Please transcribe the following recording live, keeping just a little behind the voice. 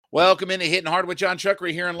Welcome into Hittin Hard with John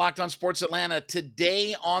Chuckery here in Locked On Sports Atlanta.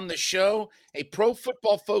 Today on the show, a Pro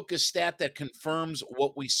Football Focus stat that confirms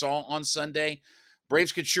what we saw on Sunday.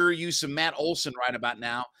 Braves could sure use some Matt Olson right about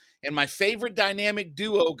now. And my favorite dynamic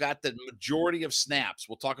duo got the majority of snaps.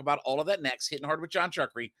 We'll talk about all of that next. Hittin Hard with John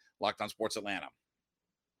Chuckery, Locked On Sports Atlanta.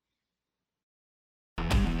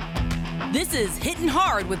 This is Hittin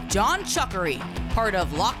Hard with John Chuckery, part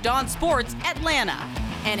of Locked On Sports Atlanta.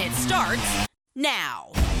 And it starts now.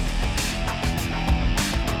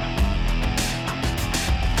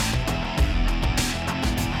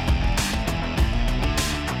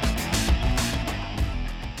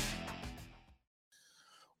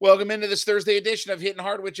 Welcome into this Thursday edition of Hittin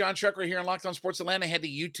Hard with John Chuckery here in Locked On Sports Atlanta. Head to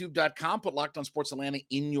youtube.com, put Locked On Sports Atlanta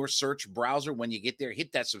in your search browser. When you get there,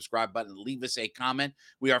 hit that subscribe button, leave us a comment.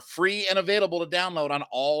 We are free and available to download on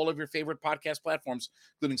all of your favorite podcast platforms,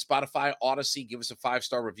 including Spotify, Odyssey. Give us a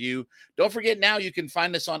 5-star review. Don't forget now you can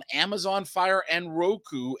find us on Amazon Fire and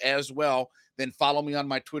Roku as well. Then follow me on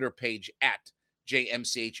my Twitter page at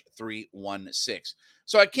JMCH316.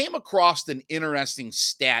 So I came across an interesting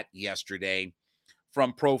stat yesterday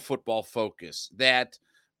from Pro Football Focus that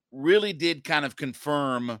really did kind of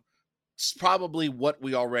confirm probably what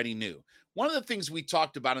we already knew. One of the things we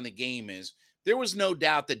talked about in the game is there was no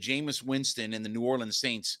doubt that Jameis Winston and the New Orleans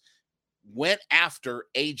Saints went after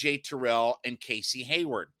A.J. Terrell and Casey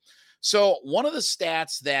Hayward. So one of the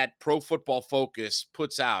stats that Pro Football Focus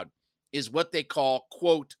puts out is what they call,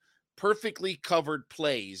 quote, perfectly covered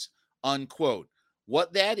plays, unquote.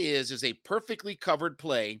 What that is a perfectly covered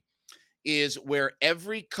play is where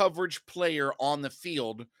every coverage player on the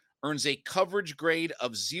field earns a coverage grade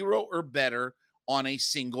of 0 or better on a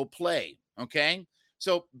single play, okay?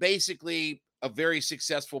 So basically a very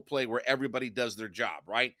successful play where everybody does their job,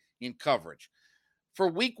 right, in coverage. For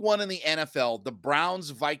week 1 in the NFL, the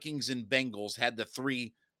Browns, Vikings, and Bengals had the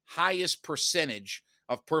 3 highest percentage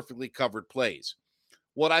of perfectly covered plays.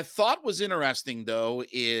 What I thought was interesting, though,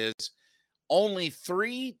 is only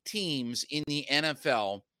 3 teams in the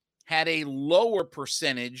NFL had a lower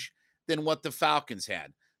percentage than what the Falcons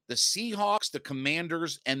had. The Seahawks, the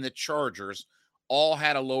Commanders, and the Chargers all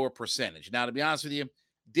had a lower percentage. Now, to be honest with you,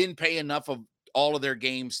 didn't pay enough of all of their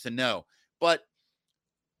games to know. But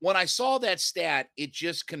when I saw that stat, it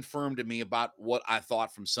just confirmed to me about what I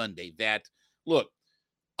thought from Sunday. That, look,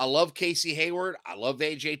 I love Casey Hayward. I love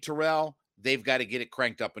A.J. Terrell. They've got to get it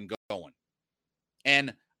cranked up and going.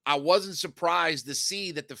 And I wasn't surprised to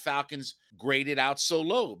see that the Falcons graded out so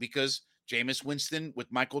low because Jameis Winston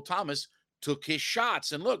with Michael Thomas took his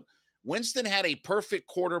shots. And look, Winston had a perfect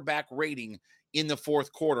quarterback rating in the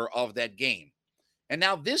fourth quarter of that game. And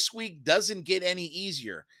now this week doesn't get any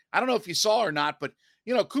easier. I don't know if you saw or not, but,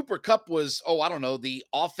 Cooper Kupp was, the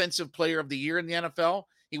offensive player of the year in the NFL.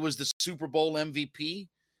 He was the Super Bowl MVP.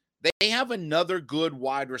 They have another good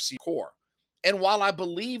wide receiver core. And while I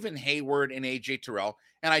believe in Hayward and A.J. Terrell,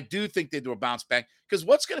 and I do think they do a bounce back, because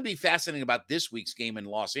what's going to be fascinating about this week's game in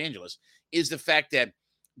Los Angeles is the fact that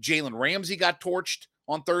Jalen Ramsey got torched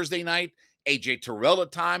on Thursday night. A.J. Terrell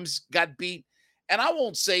at times got beat. And I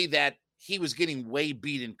won't say that he was getting way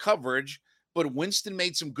beat in coverage, but Winston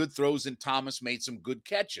made some good throws and Thomas made some good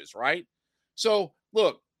catches, right? So,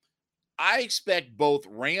 look, I expect both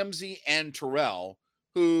Ramsey and Terrell,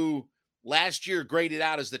 who last year graded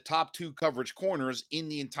out as the top 2 coverage corners in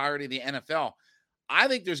the entirety of the NFL. I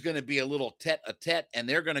think there's going to be a little tete-a-tete, and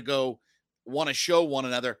they're going to go want to show one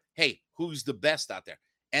another, hey, who's the best out there?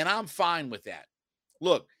 And I'm fine with that.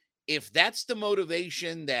 Look, if that's the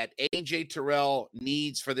motivation that A.J. Terrell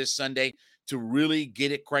needs for this Sunday to really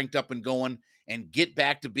get it cranked up and going and get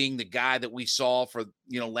back to being the guy that we saw for,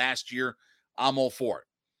 last year, I'm all for it.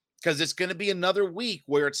 Because it's going to be another week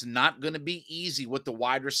where it's not going to be easy with the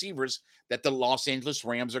wide receivers that the Los Angeles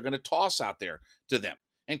Rams are going to toss out there to them.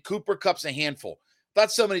 And Cooper Kupp's a handful.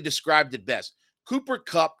 Thought somebody described it best. Cooper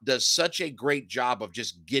Kupp does such a great job of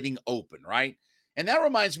just getting open, right? And that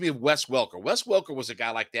reminds me of Wes Welker. Wes Welker was a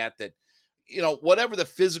guy like that, whatever the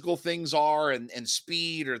physical things are and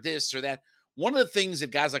speed or this or that, one of the things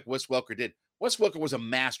that guys like Wes Welker did, Wes Welker was a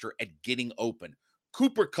master at getting open.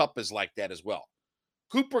 Cooper Kupp is like that as well.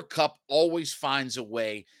 Cooper Kupp always finds a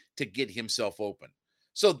way to get himself open.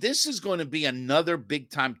 So this is going to be another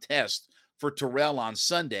big-time test for Terrell on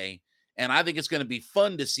Sunday, and I think it's going to be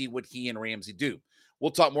fun to see what he and Ramsey do.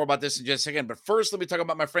 We'll talk more about this in just a second, but first let me talk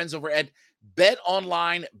about my friends over at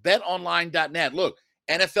BetOnline, betonline.net. Look,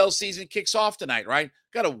 NFL season kicks off tonight, right?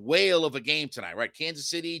 Got a whale of a game tonight, right? Kansas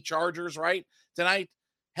City Chargers, right? Tonight,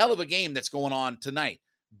 hell of a game that's going on tonight.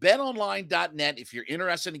 BetOnline.net, if you're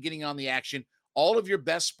interested in getting on the action, All of your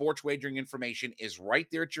best sports wagering information is right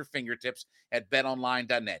there at your fingertips at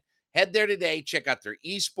betonline.net. Head there today, check out their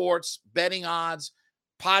esports, betting odds,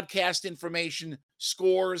 podcast information,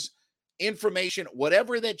 scores, information,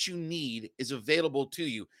 whatever that you need is available to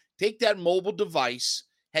you. Take that mobile device,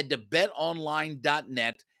 head to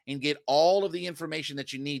betonline.net, and get all of the information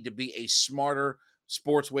that you need to be a smarter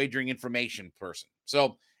sports wagering information person.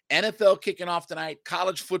 So, NFL kicking off tonight,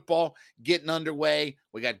 college football getting underway.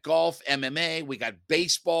 We got golf, MMA, we got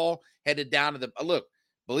baseball headed down to the look.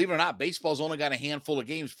 Believe it or not, baseball's only got a handful of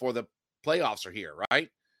games before the playoffs are here, right?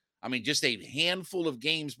 I mean, just a handful of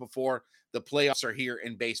games before the playoffs are here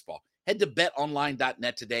in baseball. Head to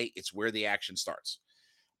betonline.net today. It's where the action starts.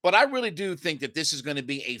 But I really do think that this is going to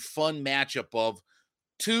be a fun matchup of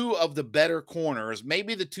two of the better corners,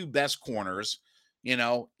 maybe the two best corners, in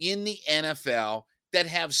the NFL that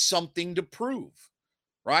have something to prove,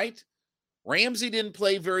 right? Ramsey didn't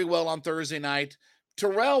play very well on Thursday night.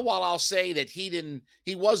 Terrell, while I'll say that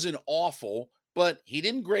he wasn't awful, but he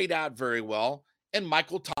didn't grade out very well. And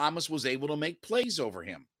Michael Thomas was able to make plays over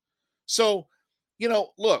him. So,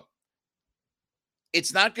 look,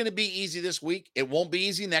 it's not going to be easy this week. It won't be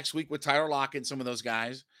easy next week with Tyler Lockett and some of those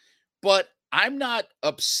guys. But I'm not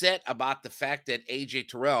upset about the fact that A.J.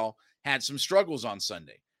 Terrell had some struggles on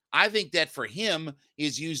Sunday. I think that for him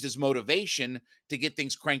is used as motivation to get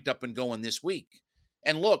things cranked up and going this week.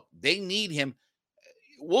 And look, they need him.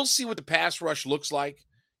 We'll see what the pass rush looks like.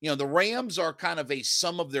 The Rams are kind of a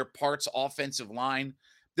sum of their parts offensive line.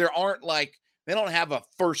 They don't have a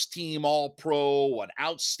first team all pro, an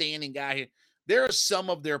outstanding guy. There are some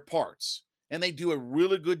of their parts, and they do a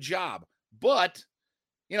really good job. But,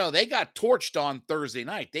 they got torched on Thursday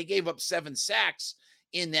night. They gave up 7 sacks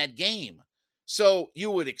in that game. So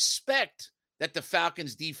you would expect that the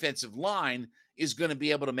Falcons defensive line is going to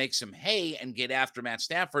be able to make some hay and get after Matt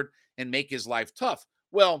Stafford and make his life tough.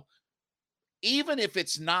 Well, even if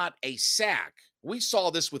it's not a sack, we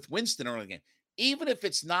saw this with Winston early in the game. Even if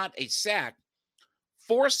it's not a sack,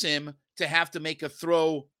 force him to have to make a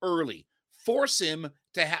throw early. Force him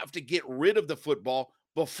to have to get rid of the football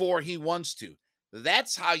before he wants to.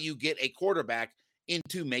 That's how you get a quarterback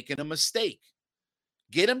into making a mistake.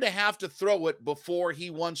 Get him to have to throw it before he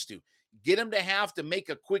wants to. Get him to have to make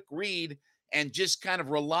a quick read and just kind of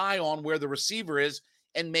rely on where the receiver is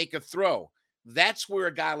and make a throw. That's where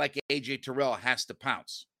a guy like A.J. Terrell has to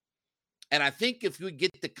pounce. And I think if we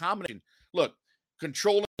get the combination, look,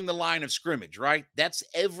 controlling the line of scrimmage, right? That's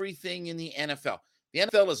everything in the NFL. The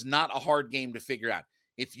NFL is not a hard game to figure out.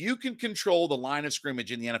 If you can control the line of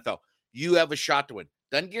scrimmage in the NFL, you have a shot to win.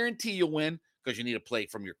 Doesn't guarantee you'll win because you need a play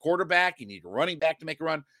from your quarterback. You need a running back to make a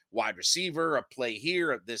run, wide receiver, a play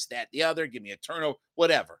here, this, that, the other, give me a turnover,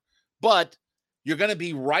 whatever. But you're going to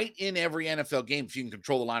be right in every NFL game if you can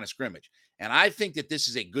control the line of scrimmage. And I think that this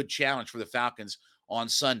is a good challenge for the Falcons on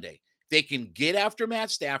Sunday. They can get after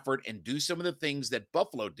Matt Stafford and do some of the things that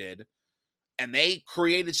Buffalo did, and they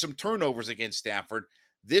created some turnovers against Stafford.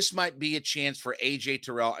 This might be a chance for A.J.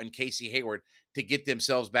 Terrell and Casey Hayward to get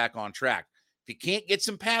themselves back on track. If you can't get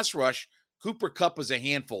some pass rush, Cooper Kupp is a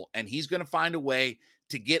handful, and he's going to find a way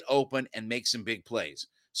to get open and make some big plays.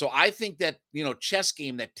 So I think that, chess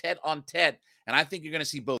game, that tete-on-tete, and I think you're going to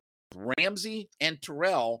see both Ramsey and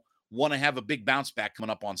Terrell want to have a big bounce back coming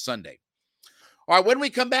up on Sunday. All right, when we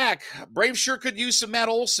come back, Braves sure could use some Matt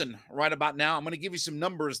Olson right about now. I'm going to give you some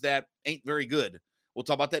numbers that ain't very good. We'll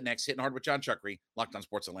talk about that next. Hittin' Hard with John Chuckery, Locked On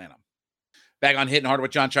Sports Atlanta. Back on Hittin' Hard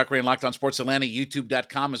with John Chuckery and Locked On Sports Atlanta.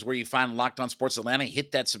 YouTube.com is where you find Locked On Sports Atlanta.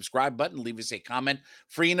 Hit that subscribe button. Leave us a comment.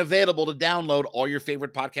 Free and available to download all your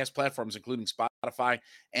favorite podcast platforms, including Spotify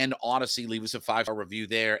and Odyssey. Leave us a 5-star review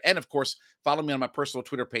there. And, of course, follow me on my personal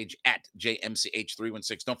Twitter page at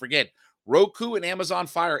JMCH316. Don't forget, Roku and Amazon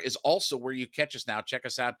Fire is also where you catch us now. Check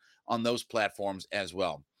us out on those platforms as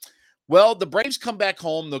well. Well, the Braves come back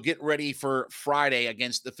home. They'll get ready for Friday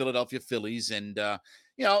against the Philadelphia Phillies. And,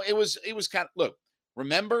 it was kind of, look,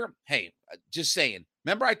 remember, hey, just saying,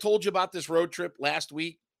 remember I told you about this road trip last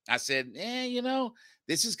week? I said,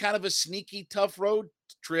 this is kind of a sneaky, tough road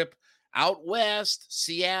trip out west.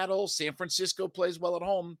 Seattle, San Francisco plays well at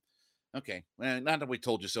home. Okay, well, not that we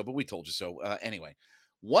told you so, but we told you so. Anyway,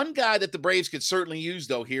 one guy that the Braves could certainly use,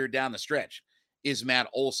 though, here down the stretch is Matt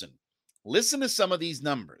Olson. Listen to some of these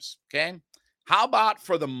numbers, okay? How about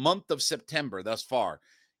for the month of September thus far?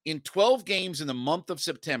 In 12 games in the month of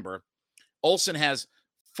September, Olson has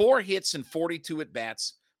 4 hits and 42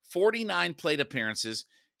 at-bats, 49 plate appearances.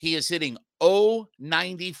 He is hitting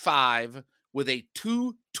 .095 with a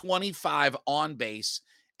 .225 on base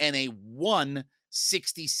and a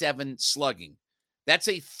 .167 slugging. That's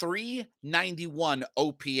a .391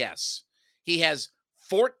 OPS. He has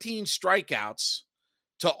 14 strikeouts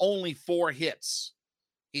to only 4 hits.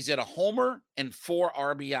 He's at a homer and 4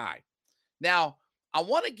 RBI. Now, I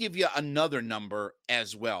want to give you another number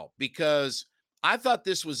as well, because I thought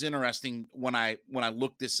this was interesting when I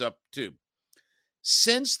looked this up too.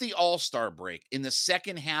 Since the All-Star break in the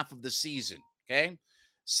second half of the season, okay?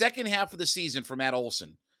 Second half of the season for Matt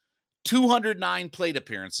Olson, 209 plate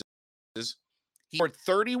appearances. He scored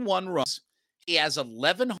 31 runs. He has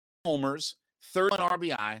 11 homers, 31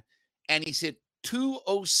 RBI, and he's hit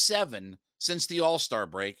 207 since the All-Star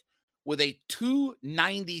break with a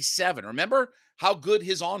 297. Remember how good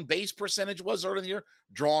his on-base percentage was earlier in the year?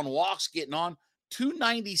 Drawing walks, getting on.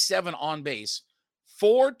 297 on base,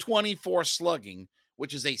 424 slugging,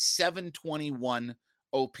 which is a 721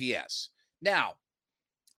 OPS. Now,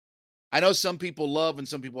 I know some people love and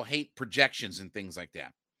some people hate projections and things like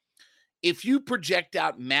that. If you project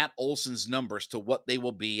out Matt Olson's numbers to what they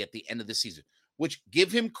will be at the end of the season, which,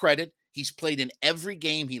 give him credit, he's played in every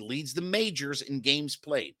game. He leads the majors in games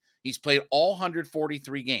played. He's played all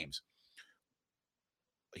 143 games.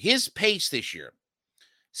 His pace this year,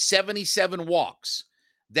 77 walks.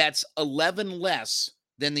 That's 11 less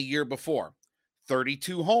than the year before.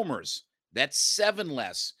 32 homers. That's 7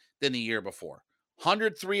 less than the year before.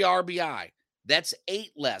 103 RBI. That's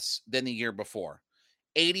 8 less than the year before.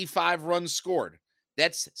 85 runs scored.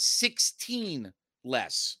 That's 16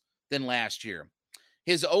 less than last year.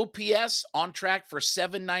 His OPS on track for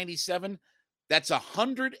 797. That's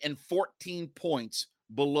 114 points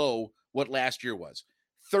below what last year was.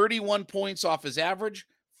 31 points off his average,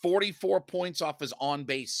 44 points off his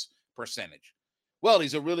on-base percentage. Well,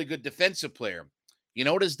 he's a really good defensive player. You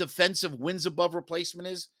know what his defensive wins above replacement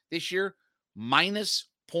is this year? Minus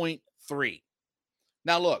 0.3.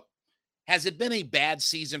 Now, look, has it been a bad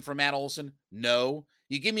season for Matt Olson? No.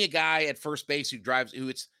 You give me a guy at first base who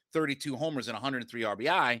hits 32 homers and 103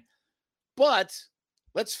 RBI, but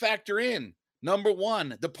let's factor in, number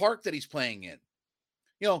one, the park that he's playing in.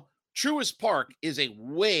 You know, Truist Park is a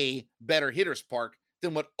way better hitter's park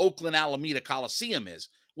than what Oakland Alameda Coliseum is,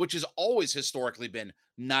 which has always historically been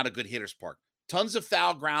not a good hitter's park. Tons of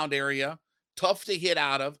foul ground area, tough to hit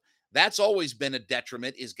out of. That's always been a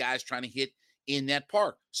detriment, is guys trying to hit in that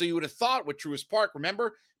park. So you would have thought with Truist Park,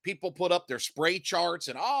 remember, people put up their spray charts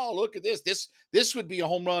and, oh, look at this. This would be a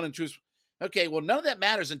home run in Truist. Okay, well, none of that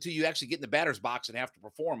matters until you actually get in the batter's box and have to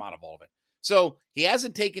perform out of all of it. So he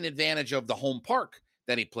hasn't taken advantage of the home park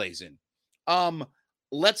that he plays in.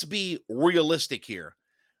 Let's be realistic here.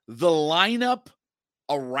 The lineup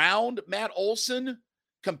around Matt Olson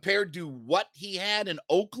compared to what he had in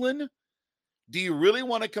Oakland, do you really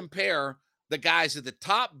want to compare the guys at the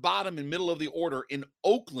top, bottom, and middle of the order in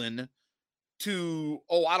Oakland to,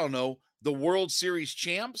 the World Series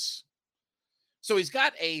champs? So he's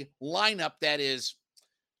got a lineup that is,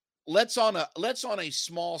 let's on a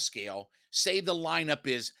small scale, say the lineup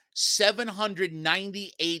is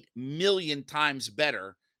 798 million times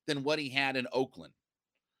better than what he had in Oakland.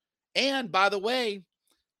 And by the way,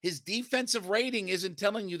 his defensive rating isn't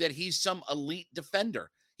telling you that he's some elite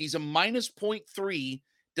defender. He's a minus 0.3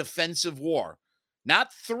 defensive WAR.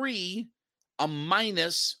 Not 3, a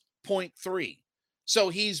minus 0.3. So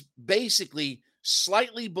he's basically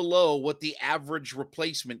slightly below what the average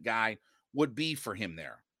replacement guy would be for him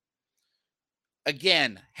there.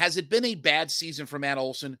 Again, has it been a bad season for Matt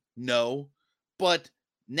Olson? No. But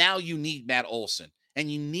now you need Matt Olson.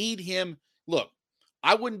 And you need him. Look,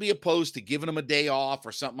 I wouldn't be opposed to giving him a day off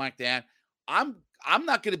or something like that. I'm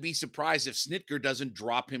not going to be surprised if Snitker doesn't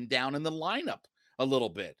drop him down in the lineup a little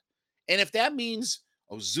bit. And if that means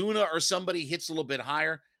Ozuna or somebody hits a little bit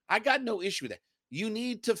higher, I got no issue with that. You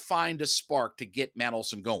need to find a spark to get Matt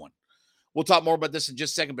Olson going. We'll talk more about this in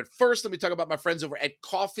just a second. But first, let me talk about my friends over at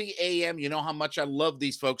Coffee AM. You know how much I love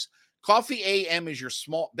these folks. Coffee AM is your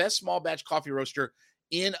best small batch coffee roaster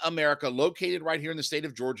in America, located right here in the state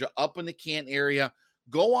of Georgia, up in the Canton area.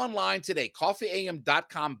 Go online today,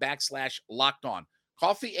 coffeeam.com/lockedon.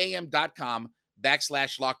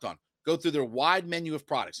 Coffeeam.com/lockedon. Go through their wide menu of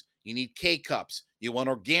products. You need K-Cups. You want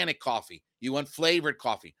organic coffee. You want flavored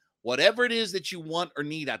coffee. Whatever it is that you want or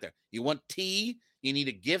need out there. You want tea. You need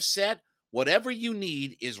a gift set. Whatever you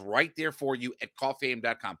need is right there for you at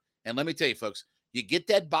coffeeam.com. And let me tell you, folks, you get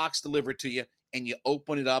that box delivered to you and you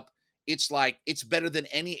open it up. It's better than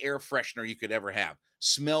any air freshener you could ever have.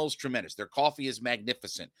 Smells tremendous. Their coffee is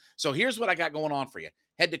magnificent. So here's what I got going on for you.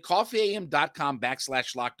 Head to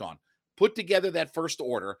coffeeam.com/lockedon. Put together that first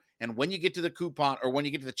order. And when you get to the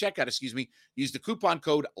checkout, use the coupon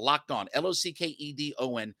code LOCKEDON,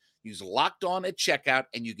 LOCKEDON. Use Locked On at checkout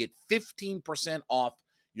and you get 15% off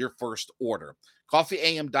your first order.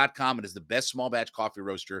 coffeeam.com. It is the best small batch coffee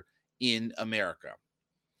roaster in America.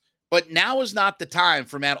 But now is not the time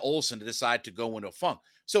for Matt Olson to decide to go into a funk.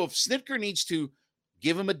 So if Snitker needs to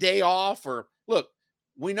give him a day off, or look,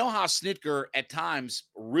 we know how Snitker at times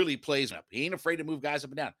really plays up. He ain't afraid to move guys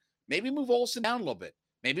up and down. Maybe move Olson down a little bit.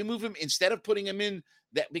 Maybe move him instead of putting him in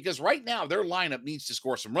that, because right now their lineup needs to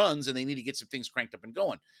score some runs and they need to get some things cranked up and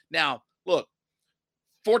going. Now, look,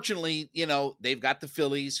 fortunately, they've got the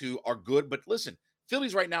Phillies who are good, but listen,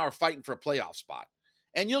 Phillies right now are fighting for a playoff spot.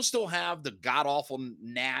 And you'll still have the god-awful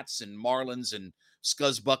Nats and Marlins and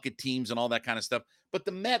Scuzz Bucket teams and all that kind of stuff. But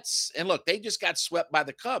the Mets, and look, they just got swept by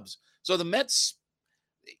the Cubs. So the Mets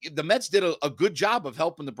did a good job of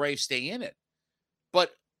helping the Braves stay in it.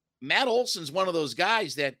 But Matt Olson's one of those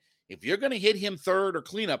guys that if you're going to hit him third or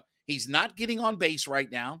cleanup, he's not getting on base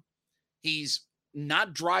right now. He's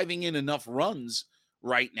not driving in enough runs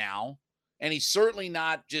right now. And he's certainly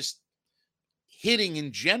not just hitting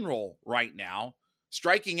in general right now,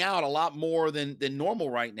 striking out a lot more than normal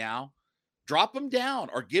right now. Drop him down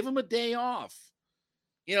or give him a day off.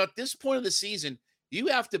 At this point of the season, you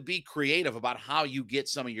have to be creative about how you get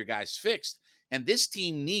some of your guys fixed. And this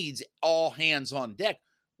team needs all hands on deck.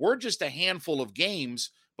 We're just a handful of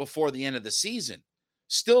games before the end of the season.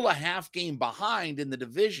 Still a half game behind in the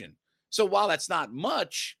division. So while that's not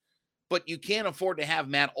much, but you can't afford to have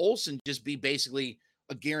Matt Olson just be basically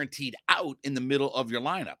a guaranteed out in the middle of your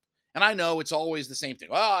lineup. And I know it's always the same thing.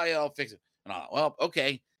 Oh, yeah, I'll fix it. Well,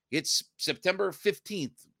 okay. It's September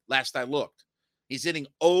 15th, last I looked. He's hitting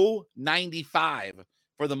 .095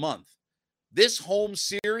 for the month. This home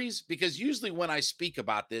series, because usually when I speak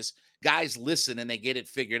about this, guys listen and they get it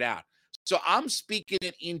figured out. So I'm speaking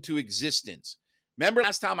it into existence. Remember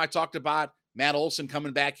last time I talked about Matt Olson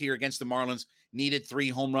coming back here against the Marlins, needed 3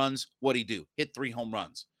 home runs. What'd he do? Hit 3 home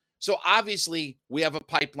runs. So obviously we have a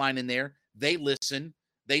pipeline in there. They listen.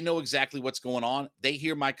 They know exactly what's going on. They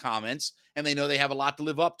hear my comments, and they know they have a lot to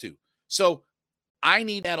live up to. So I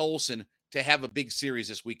need Matt Olson to have a big series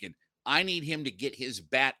this weekend. I need him to get his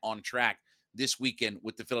bat on track this weekend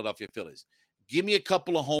with the Philadelphia Phillies. Give me a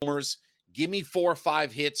couple of homers. Give me 4 or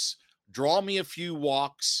 5 hits. Draw me a few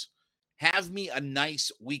walks. Have me a nice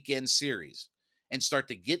weekend series and start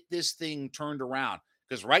to get this thing turned around.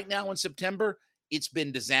 Because right now in September, it's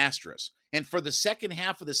been disastrous. And for the second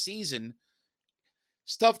half of the season,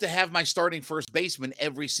 it's tough to have my starting first baseman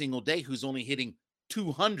every single day who's only hitting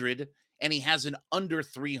 200 and he has an under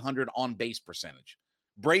 300 on base percentage.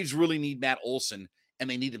 Braves really need Matt Olson, and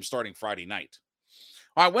they need him starting Friday night.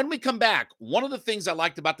 All right, when we come back, one of the things I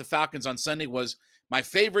liked about the Falcons on Sunday was my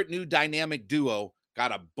favorite new dynamic duo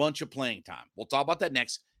got a bunch of playing time. We'll talk about that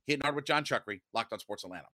next. Hittin' Hard with John Chuckery, Locked on Sports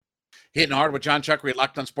Atlanta. Hittin' Hard with John Chuckery,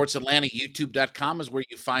 Locked on Sports Atlanta. YouTube.com is where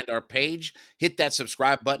you find our page. Hit that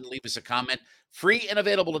subscribe button. Leave us a comment. Free and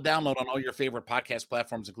available to download on all your favorite podcast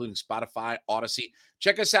platforms, including Spotify, Odyssey.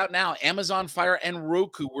 Check us out now. Amazon Fire and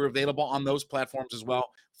Roku. We're available on those platforms as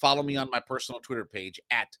well. Follow me on my personal Twitter page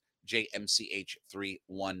at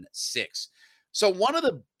JMCH316. So one of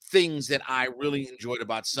the things that I really enjoyed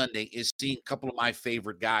about Sunday is seeing a couple of my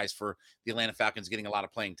favorite guys for the Atlanta Falcons getting a lot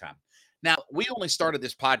of playing time. Now, we only started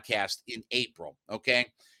this podcast in April, okay?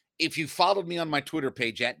 If you followed me on my Twitter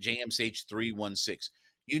page at JMCH316,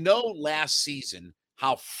 you know last season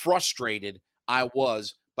how frustrated I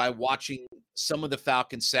was by watching some of the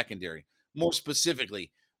Falcons secondary. More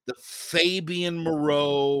specifically, the Fabian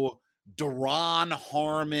Moreau, Deron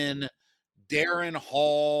Harmon, Darren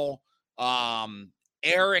Hall,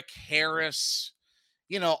 Eric Harris,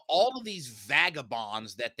 all of these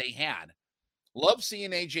vagabonds that they had. Love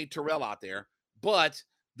seeing A.J. Terrell out there, but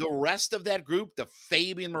the rest of that group, the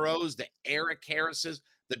Fabian Moreaus, the Eric Harrises,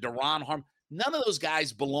 the Deron Harmon, none of those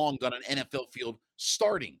guys belonged on an NFL field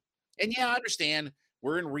starting. And yeah, I understand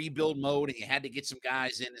we're in rebuild mode and you had to get some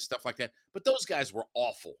guys in and stuff like that, but those guys were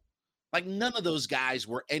awful. Like none of those guys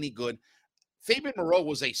were any good. Fabian Moreau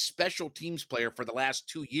was a special teams player for the last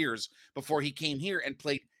 2 years before he came here and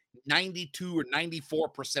played 92 or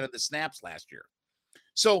 94% of the snaps last year.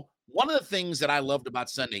 So one of the things that I loved about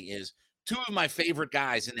Sunday is 2 of my favorite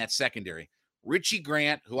guys in that secondary, Richie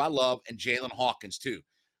Grant, who I love, and Jalen Hawkins too.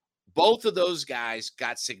 Both of those guys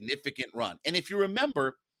got significant run. And if you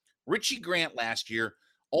remember, Richie Grant last year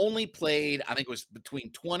only played, I think it was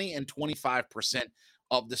between 20 and 25%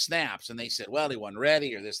 of the snaps. And they said, well, he wasn't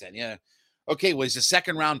ready or this, that, yeah. Okay, well, he's a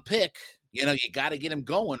second-round pick. You got to get him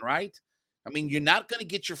going, right? I mean, you're not going to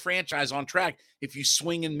get your franchise on track if you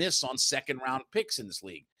swing and miss on second-round picks in this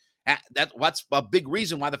league. That's a big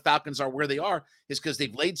reason why the Falcons are where they are, is because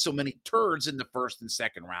they've laid so many turds in the first and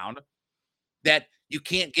second round that you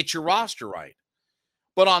can't get your roster right.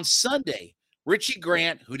 But on Sunday, Richie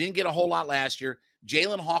Grant, who didn't get a whole lot last year,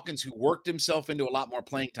 Jalen Hawkins, who worked himself into a lot more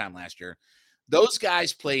playing time last year, those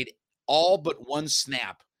guys played all but one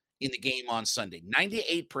snap in the game on Sunday.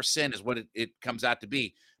 98% is what it comes out to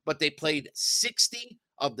be, but they played 60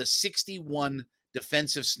 of the 61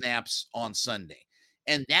 defensive snaps on Sunday.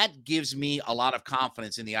 And that gives me a lot of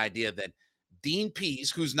confidence in the idea that Dean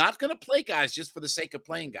Pease, who's not going to play guys just for the sake of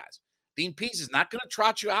playing guys, Dean Pease is not going to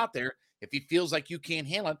trot you out there if he feels like you can't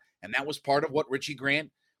handle it. And that was part of what Richie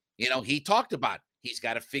Grant, he talked about. He's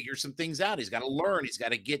got to figure some things out. He's got to learn. He's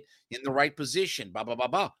got to get in the right position, blah, blah, blah,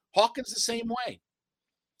 blah. Hawkins the same way.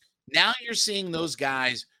 Now you're seeing those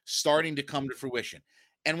guys starting to come to fruition.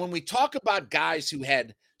 And when we talk about guys who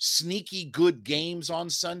had sneaky good games on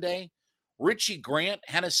Sunday, Richie Grant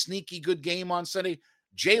had a sneaky good game on Sunday.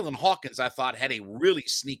 Jalen Hawkins, I thought, had a really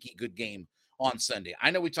sneaky good game on Sunday.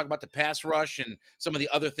 I know we talk about the pass rush and some of the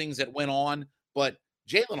other things that went on, but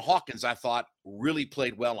Jalen Hawkins, I thought, really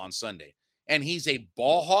played well on Sunday. And he's a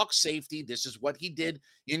ball hawk safety. This is what he did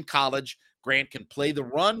in college. Grant can play the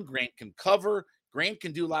run. Grant can cover. Grant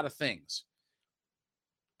can do a lot of things.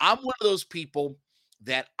 I'm one of those people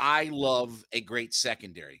that I love a great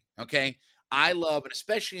secondary, okay? I love, and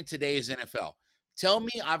especially in today's NFL, tell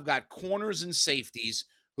me I've got corners and safeties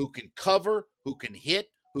who can cover, who can hit,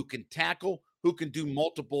 who can tackle, who can do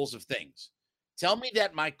multiples of things. Tell me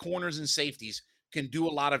that my corners and safeties can do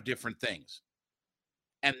a lot of different things.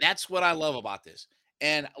 And that's what I love about this.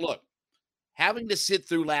 And look, having to sit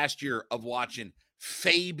through last year of watching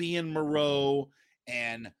Fabian Moreau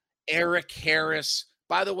and Eric Harris.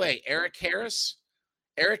 By the way, Eric Harris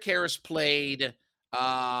played,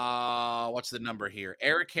 what's the number here?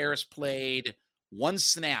 Eric Harris played one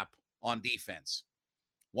snap on defense.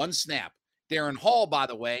 One snap. Darren Hall, by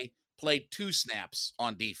the way, played 2 snaps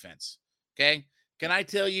on defense. Okay? Can I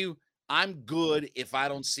tell you, I'm good if I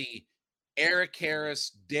don't see Eric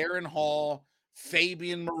Harris, Darren Hall,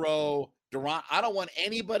 Fabian Moreau, Durant. I don't want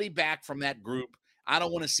anybody back from that group. I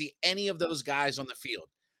don't want to see any of those guys on the field.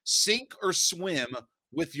 Sink or swim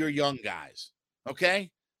with your young guys.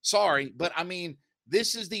 Okay? Sorry, but I mean,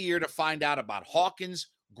 this is the year to find out about Hawkins,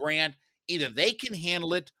 Grant. Either they can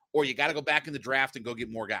handle it or you got to go back in the draft and go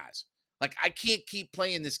get more guys. Like, I can't keep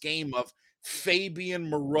playing this game of Fabian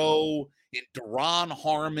Moreau and Duron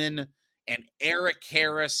Harmon and Eric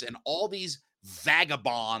Harris and all these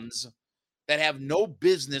vagabonds that have no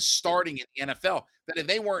business starting in the NFL. That if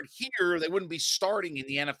they weren't here, they wouldn't be starting in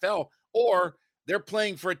the NFL, or they're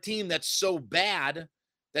playing for a team that's so bad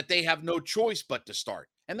that they have no choice but to start.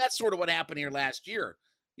 And that's sort of what happened here last year.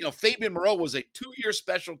 Fabian Moreau was a 2-year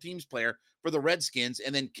special teams player for the Redskins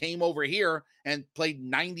and then came over here and played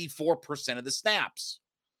 94% of the snaps.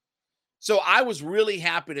 So I was really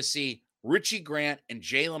happy to see Richie Grant and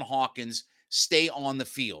Jalen Hawkins stay on the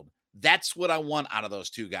field. That's what I want out of those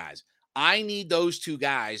two guys. I need those two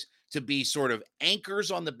guys to be sort of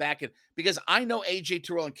anchors on the back end, because I know A.J.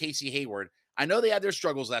 Terrell and Casey Hayward, I know they had their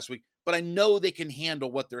struggles last week, but I know they can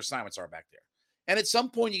handle what their assignments are back there. And at some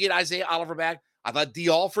point, you get Isaiah Oliver back. I thought D.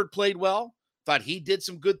 Alford played well. Thought he did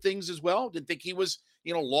some good things as well. Didn't think he was,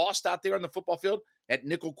 lost out there on the football field at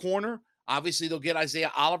nickel corner. Obviously, they'll get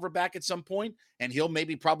Isaiah Oliver back at some point, and he'll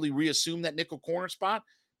maybe probably reassume that nickel corner spot.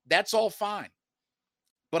 That's all fine.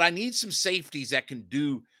 But I need some safeties that can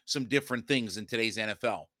do some different things in today's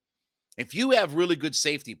NFL. If you have really good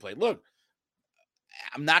safety play, look,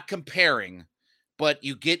 I'm not comparing, but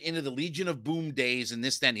you get into the Legion of Boom days and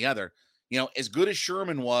this, that, and the other. As good as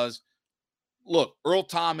Sherman was, look, Earl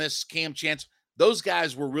Thomas, Cam Chance, those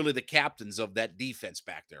guys were really the captains of that defense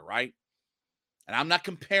back there, right? And I'm not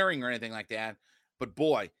comparing or anything like that. But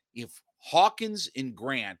boy, if Hawkins and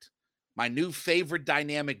Grant, my new favorite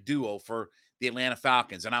dynamic duo for the Atlanta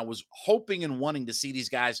Falcons, and I was hoping and wanting to see these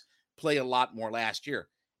guys play a lot more last year.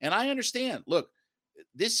 And I understand, look,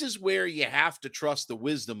 this is where you have to trust the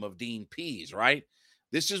wisdom of Dean Pease, right?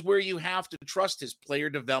 This is where you have to trust his player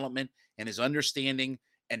development and his understanding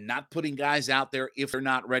and not putting guys out there if they're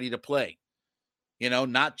not ready to play.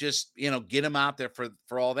 Not just, get them out there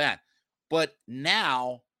for all that. But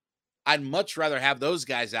now I'd much rather have those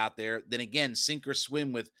guys out there than, again, sink or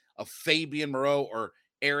swim with a Fabian Moreau or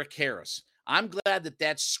Eric Harris. I'm glad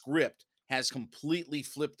that script has completely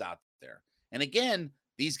flipped out there. And again,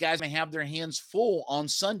 these guys may have their hands full on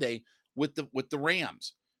Sunday with the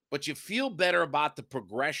Rams, but you feel better about the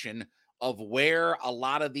progression of where a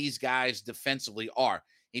lot of these guys defensively are.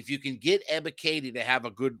 If you can get Ebiketie to have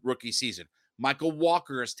a good rookie season, Michael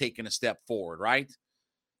Walker has taken a step forward, right?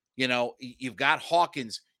 You've got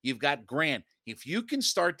Hawkins, you've got Grant. If you can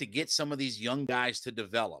start to get some of these young guys to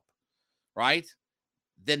develop, right,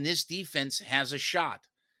 then this defense has a shot.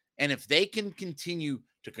 And if they can continue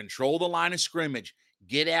to control the line of scrimmage,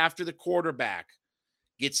 get after the quarterback,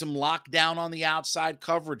 get some lockdown on the outside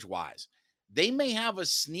coverage-wise, they may have a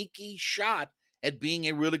sneaky shot at being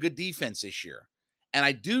a really good defense this year. And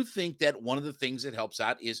I do think that one of the things that helps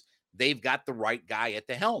out is they've got the right guy at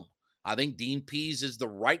the helm. I think Dean Pease is the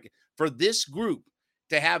right for this group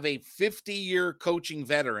to have a 50-year coaching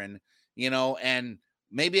veteran, and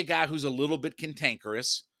maybe a guy who's a little bit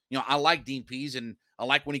cantankerous. I like Dean Pease, and I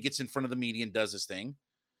like when he gets in front of the media and does his thing.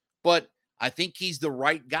 But I think he's the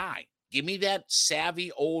right guy. Give me that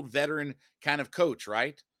savvy old veteran kind of coach,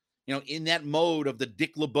 right? In that mode of the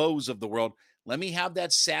Dick LeBeaus of the world, let me have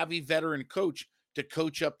that savvy veteran coach to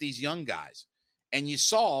coach up these young guys. And you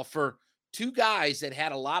saw for two guys that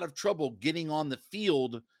had a lot of trouble getting on the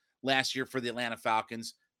field last year for the Atlanta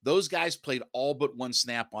Falcons, those guys played all but one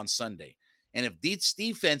snap on Sunday. And if this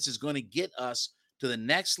defense is going to get us to the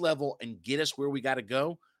next level and get us where we got to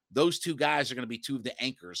go, those two guys are going to be two of the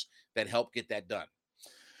anchors that help get that done.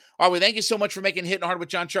 All right, well, thank you so much for making Hittin' Hard with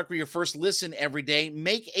John Chuckery your first listen every day.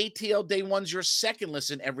 Make ATL Day Ones your second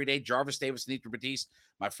listen every day. Jarvis Davis, Nitra Batiste,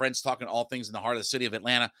 my friends talking all things in the heart of the city of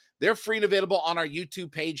Atlanta. They're free and available on our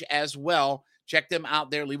YouTube page as well. Check them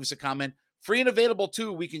out there. Leave us a comment. Free and available,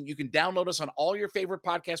 too. You can download us on all your favorite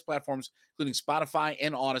podcast platforms, including Spotify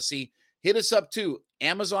and Odyssey. Hit us up, too.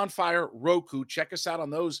 Amazon Fire, Roku. Check us out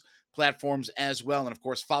on those platforms as well. And, of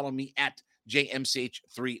course, follow me at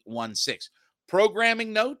JMCH316.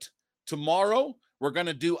 Programming note, tomorrow we're going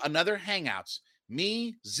to do another Hangouts.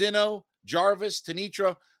 Me, Zeno, Jarvis,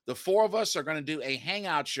 Tanitra, the four of us are going to do a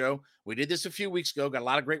Hangout show. We did this a few weeks ago, got a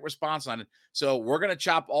lot of great response on it. So we're going to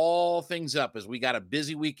chop all things up as we got a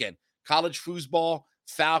busy weekend. College foosball,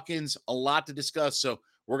 Falcons, a lot to discuss. So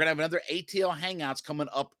we're going to have another ATL Hangouts coming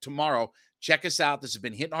up tomorrow. Check us out. This has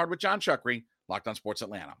been Hittin' Hard with John Chuckery, Locked On Sports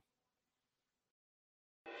Atlanta.